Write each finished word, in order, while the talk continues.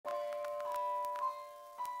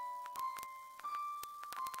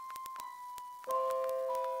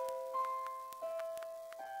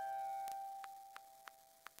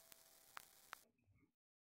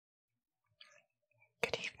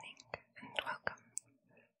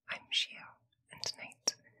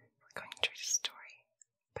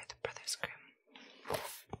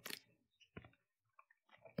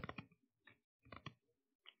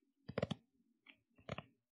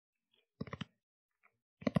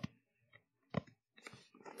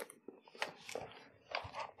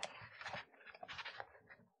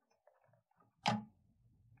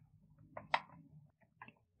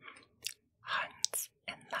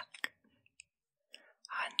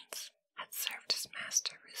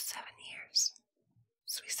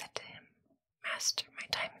Master, my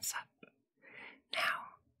time is up.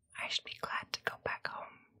 Now I should be glad to go back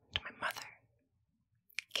home to my mother.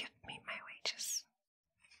 Give me my wages.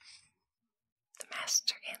 The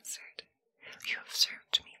master answered, You have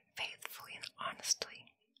served me faithfully and honestly,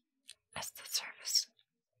 as the service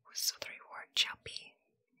was so the reward shall be.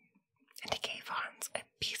 And he gave Hans a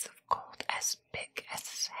piece of gold as big as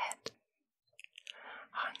his head.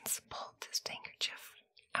 Hans pulled his handkerchief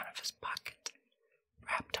out of his pocket,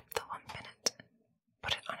 wrapped up the lump in it,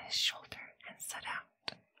 put it on his shoulder, and set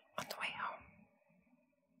out on the way home.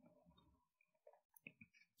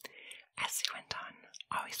 As he went on,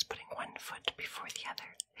 always putting one foot before the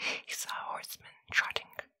other, he saw a horseman trotting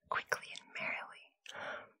quickly and merrily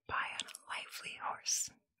by on a lively horse.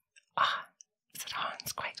 Ah, said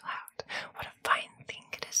Hans quite loud, what a fine thing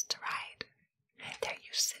it is to ride. There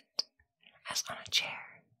you sit, as on a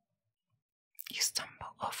chair. You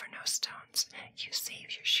stumble over no stones, you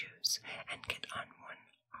save your shoes, and get on one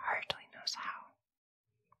hardly knows how.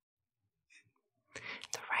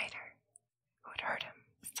 The rider, who had heard him,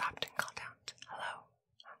 stopped and called out, Hello,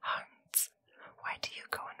 Hans, why do you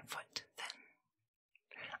go on foot, then?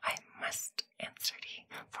 I must, answered he,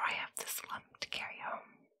 for I have this lump to carry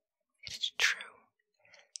home. It is true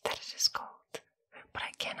that it is gold, but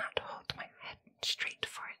I cannot hold my head straight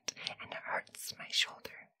for it, and it hurts my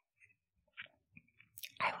shoulder.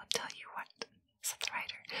 I will tell you what, said the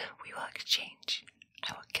rider, we will exchange.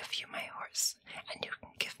 I will give you my horse, and you can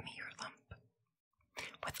give me your lump.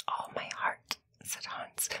 With all my heart, said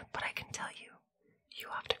Hans, but I can tell you, you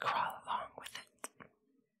have to crawl along with it.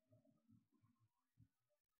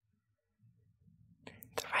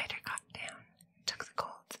 The rider got down, took the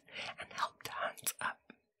gold, and helped Hans up,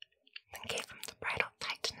 then gave him the bridle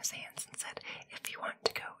tight in his hands and said, If you want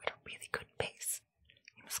to go at a really good pace,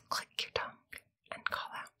 you must click your tongue and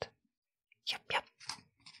call out, Yep, yep.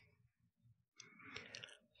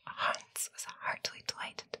 Hans was heartily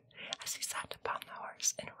delighted as he sat upon the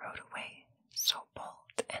horse and rode away, so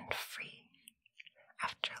bold and free.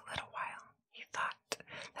 After a little while, he thought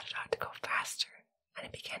that it ought to go faster, and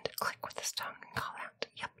he began to click with his tongue and call out,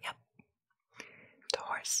 Yep, yep. The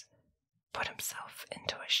horse put himself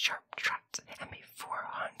into a sharp trot, and before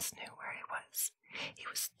Hans knew where he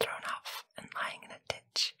was thrown off and lying in a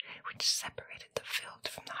ditch which separated the field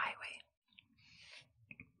from the highway.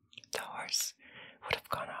 The horse would have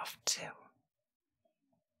gone off too,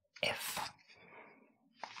 if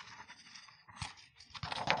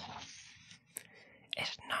it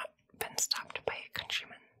had not been stopped by a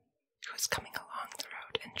countryman who was coming along the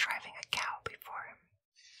road and driving a cow before him.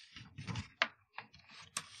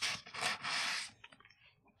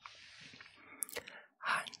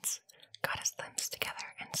 Hans got his limbs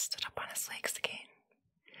together and stood up on his legs again,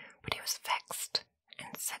 but he was vexed and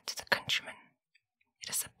said to the countryman, It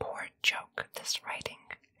is a poor joke, this riding,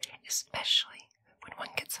 especially when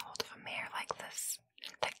one gets hold of a mare like this,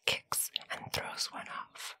 that kicks and throws one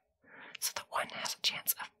off, so that one has a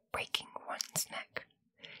chance of breaking one's neck.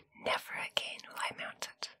 Never again will I mount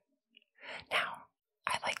it. Now,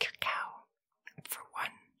 I like your cow, for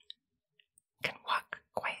one can walk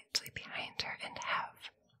quietly behind her and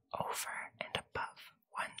have, over and above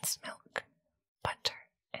one's milk, butter,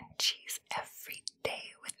 and cheese every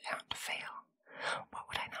day without fail. What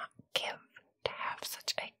would I not give to have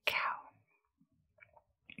such a cow?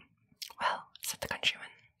 Well, said the countryman,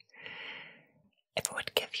 if it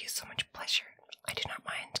would give you so much pleasure, I do not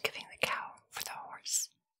mind giving the cow for the horse.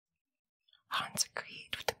 Hans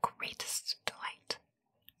agreed with the greatest delight.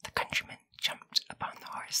 The countryman jumped upon the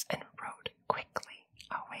horse and rode quickly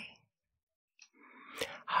away.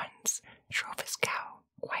 Hans drove his cow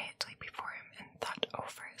quietly before him and thought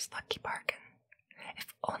over his lucky bargain.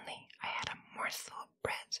 If only I had a morsel of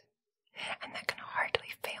bread, and that can hardly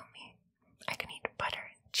fail me. I can eat butter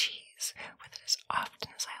and cheese with it as often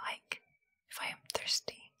as I like. If I am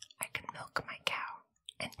thirsty, I can milk my cow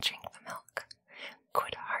and drink the milk.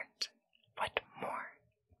 Good heart, what more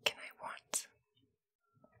can I want?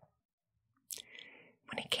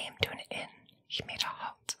 When he came to an inn, he made a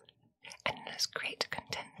halt, and in his great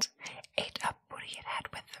content ate up what he had had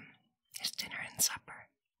with him, his dinner and supper,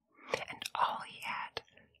 and all he had,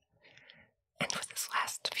 and with his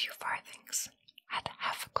last few farthings had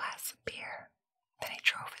half a glass of beer. Then he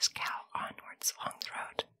drove his cow onwards along the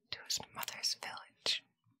road to his mother's village.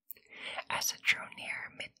 As it drew near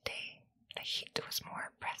midday, the heat was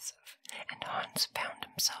more oppressive, and Hans found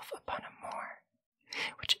himself upon a moor,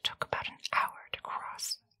 which it took about an hour to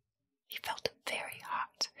cross. He felt very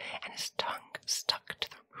hot, and his tongue stuck to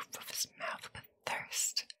the roof of his mouth with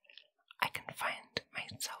thirst. I can find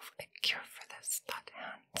myself a cure for this, thought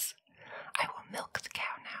Hans. I will milk the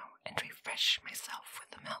cow now and refresh myself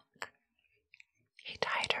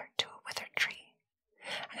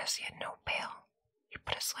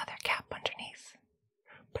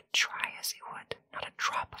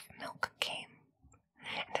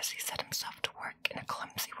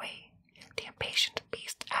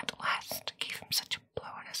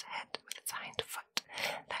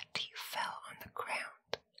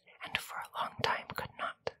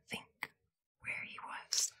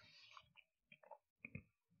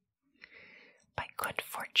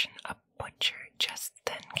misfortune, a butcher just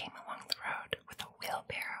then came along the road with a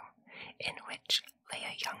wheelbarrow in which lay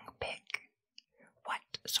a young pig. "What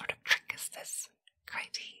sort of trick is this?"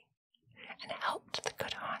 cried he, and helped the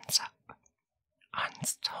good Hans up.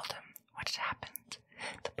 Hans told him what had happened.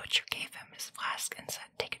 The butcher gave him his flask and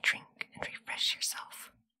said, "Take a drink and refresh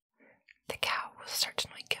yourself. The cow will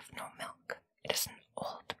certainly give no milk. It is an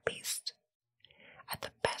old beast. At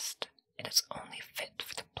the best, it is only fit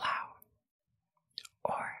for the plough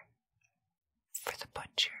or for the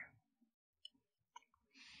butcher."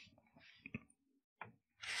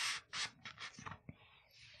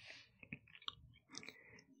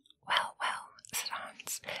 "Well, well," said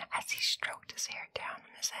Hans, as he stroked his hair down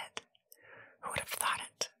on his head. "Who would have thought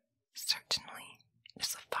it? Certainly, it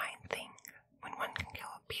is a fine thing when one can kill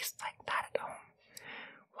a beast like that at home.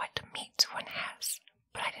 What meat one has,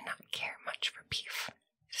 but I do not care much for beef.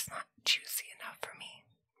 It is not juicy enough for me.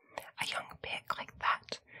 A young pig like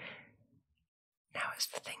that now is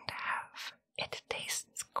the thing to have. It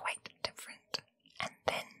tastes quite different. And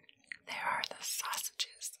then there are the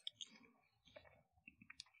sausages."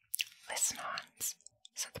 "Listen, Hans,"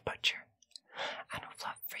 said the butcher. "Out of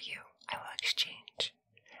love for you, I will exchange,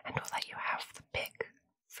 and will let you have the pig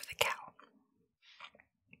for the cow."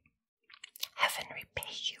 "Heaven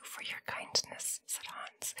repay you for your kindness," said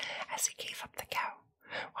Hans, as he gave up the cow,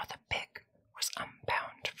 while the pig was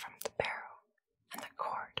unbound from the barrow, and the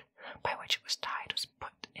cord by which it was tied was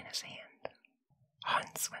put in his hand.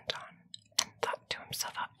 Hans went on, and thought to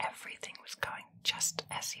himself how everything was going just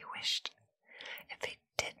as he wished. If he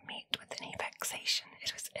did meet with any vexation,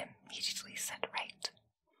 it was immediately set right.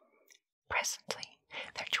 Presently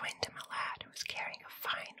there joined him a lad who was carrying a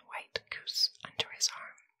fine white goose under his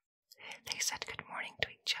arm. They said good morning to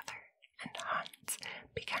each other, and Hans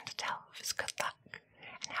began to tell of his good luck,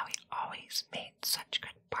 and how he always made such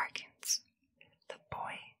good bargains. The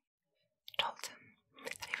boy told him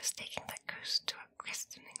that he was taking the goose to a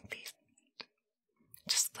christening feast.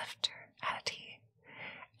 "Just lift her," added he,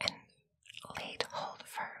 and laid hold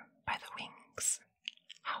of her by the wings.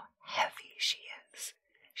 "How heavy she is!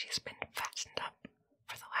 She has been fattened up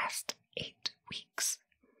for the last 8 weeks.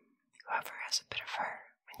 Whoever has a bit of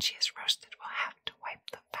her, when she is roasted, will have to wipe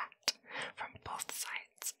the fat from both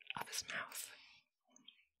sides of his mouth."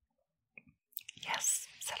 "Yes,"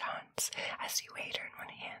 said Hans, as he weighed her in one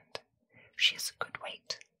hand, "she is a good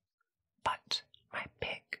weight, but my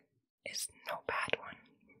pig is no bad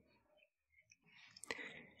one."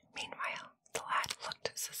 Meanwhile, the lad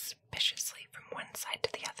looked suspiciously from one side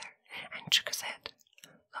to the other, and shook his head.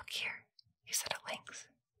 "Look here," he said at length,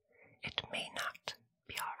 "it may not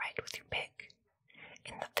be all right with your pig.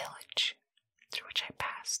 In the village through which I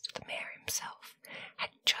passed, the mayor himself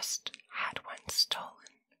had just had one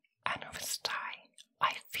stolen, and of his tie.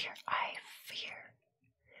 I fear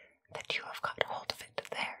that you have got hold of it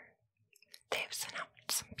there. They have sent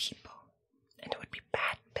out some people, and it would be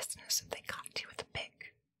bad business if they caught you with the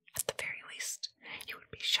pig. At the very least, you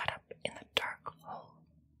would be shut up in the dark hole."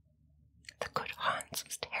 The good Hans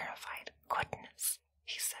was terrified. "Goodness,"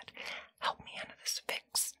 he said, "help me out of this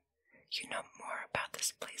fix. You know more about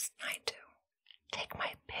this place than I do. Take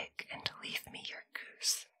my pig and leave me your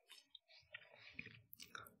goose."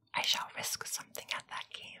 "I shall risk something at that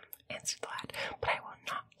game," answered the lad, "but I will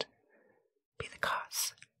not be the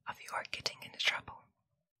cause of your getting into trouble."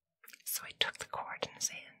 So he took the cord in his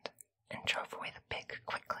hand and drove away the pig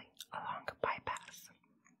quickly along a bypath.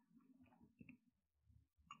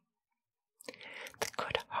 The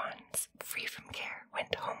good Hans, free from care,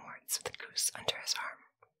 went homewards with the goose under his arm.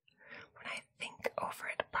 "When I think over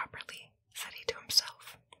it properly," said he to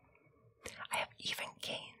himself, "I have even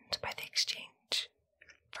gained by the exchange.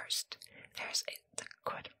 First, there's the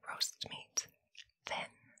good roast meat,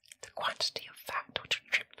 then the quantity of fat which will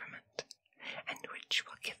drip from it, and which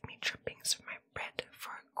will give me drippings from my bread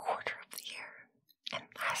for a quarter of the year,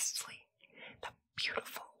 and lastly, the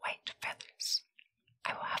beautiful white feathers.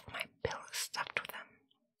 I will have my pillow stuffed with them,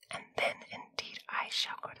 and then indeed I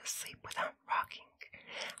shall go to sleep without rocking.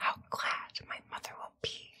 How glad my mother will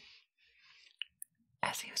be."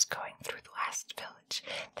 As he was going through the last village,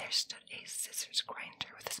 there stood a scissors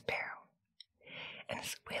grinder with his barrow, and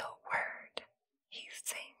his wheel whirred. He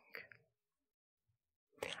sang,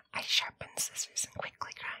 "I sharpen scissors and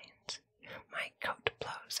quickly grind. My coat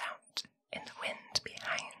blows out in the wind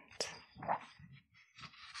behind."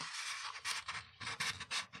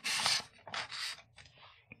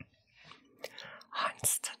 Hans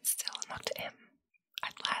stood still and looked at him.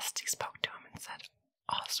 At last he spoke to him and said,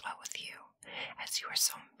 "All's well with you, as you are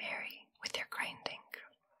so merry with your grinding."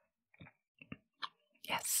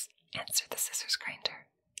 "Yes," answered the scissors grinder,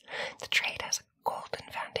 The trade has a golden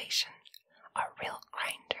foundation. A real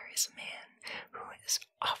grinder is a man who, as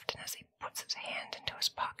often as he puts his hand into his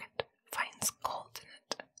pocket, finds gold in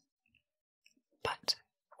it. But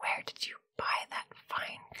where did you buy that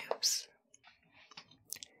fine goose?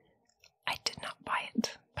 I did not buy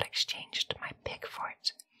it, but exchanged my pig for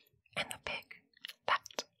it, and the pig,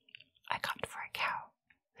 that I got for a cow,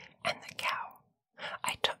 and the cow,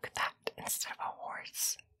 I took that instead of a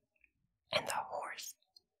horse, and the horse,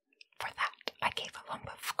 for that I gave a lump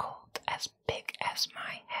of gold as big as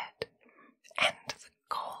my head, and the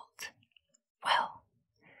gold, well,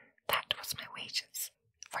 that was my wages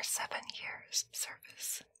for 7 years'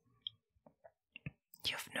 service.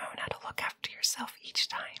 You've known how to look after yourself each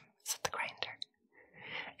time, said the grinder.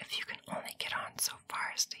 If you can only get on so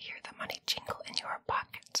far as to hear the money jingle in your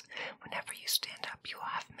pocket whenever you stand up, you will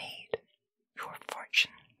have made your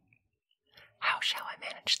fortune. How shall I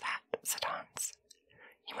manage that? Said Hans.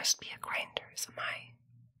 You must be a grinder, as am I.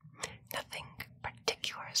 Nothing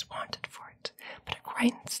particular is wanted for it, but a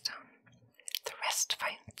grindstone. The rest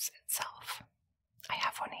finds itself. I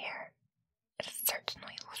have one here. It is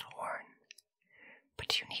certainly a little worn,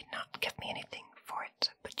 but you need not give me anything for it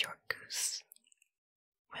but your goose.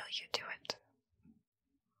 Will you do it?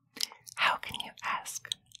 How can you ask?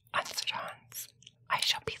 Answered Hans. I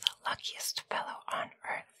shall be the luckiest fellow on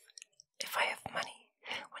earth. If I have money,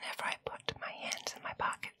 whenever I put my hand in my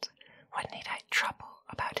pocket, what need I trouble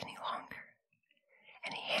about any longer?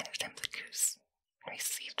 And he handed him the goose, and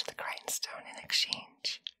received the grindstone in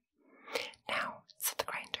exchange. Now, said the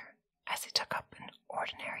grinder, as he took up an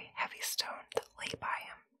ordinary heavy stone that lay by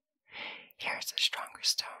him, here's a stronger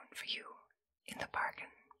stone for you in the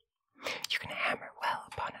bargain. You can hammer well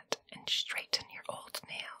upon it and straighten your old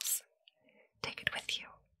nails. Take it with you,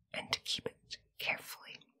 and keep it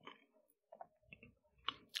carefully.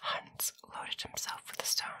 Hans loaded himself with the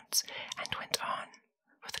stones and went on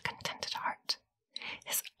with a contented heart.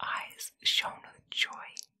 His eyes shone with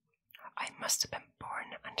joy. I must have been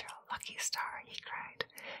born under a lucky star, he cried.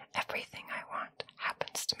 Everything I want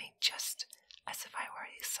happens to me just as if I were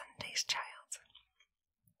a Sunday's child.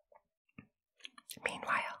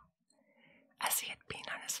 Meanwhile, as he had been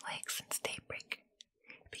on his legs since daybreak,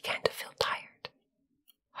 he began to feel tired.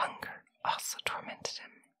 Hunger also tormented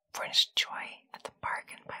him, for in his joy at the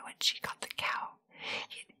bargain by which he got the cow,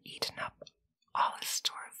 he had eaten up all his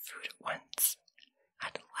store of food at once.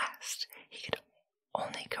 At last he could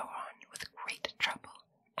only go on with great trouble,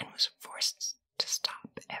 and was forced to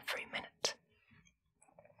stop every minute.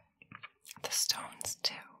 The stones,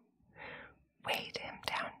 too, weighed him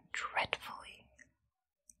down dreadfully.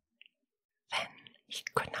 Then he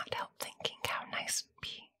could not help thinking how nice it would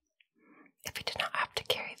be if he did not have to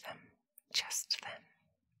carry them just then.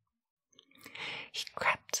 He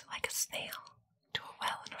crept like a snail to a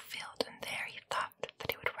well in a field, and there he thought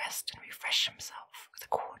that he would rest and refresh himself with a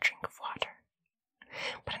cool drink of water.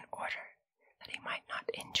 But in order that he might not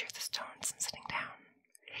injure the stones in sitting down,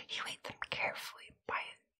 he laid them carefully by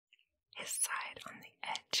his side on the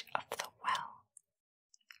edge of the well.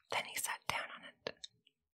 Then he sat down on it,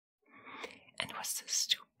 and was to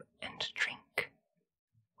stoop and drink,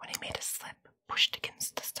 when he made a slip, pushed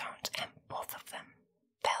against the stones, and both of them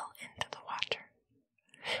fell into the water.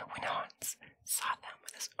 When Hans saw them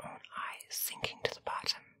with his own eyes sinking to the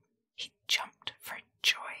bottom, he jumped for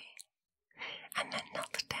joy, and then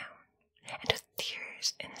knelt down, and with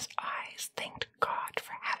tears in his eyes thanked God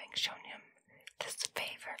for having shown him this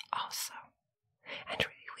favor also, and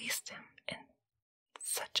released him in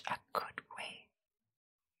such a good way,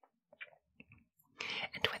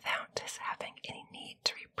 and without his having any need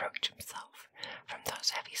to reproach himself from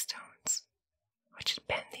those heavy stones, which had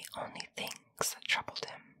been the only things that troubled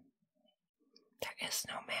him. There is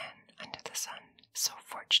no man under the sun so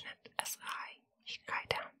fortunate as I, he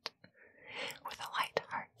cried out, with a light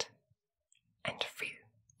heart, and free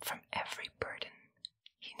from every burden,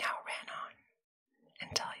 he now ran on,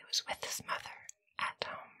 until he was with his mother at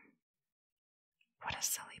home. What a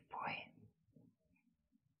silly boy.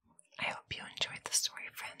 I hope you enjoyed the story,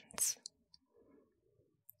 friends.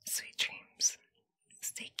 Sweet dreams,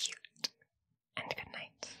 stay cute, and good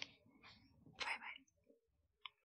night.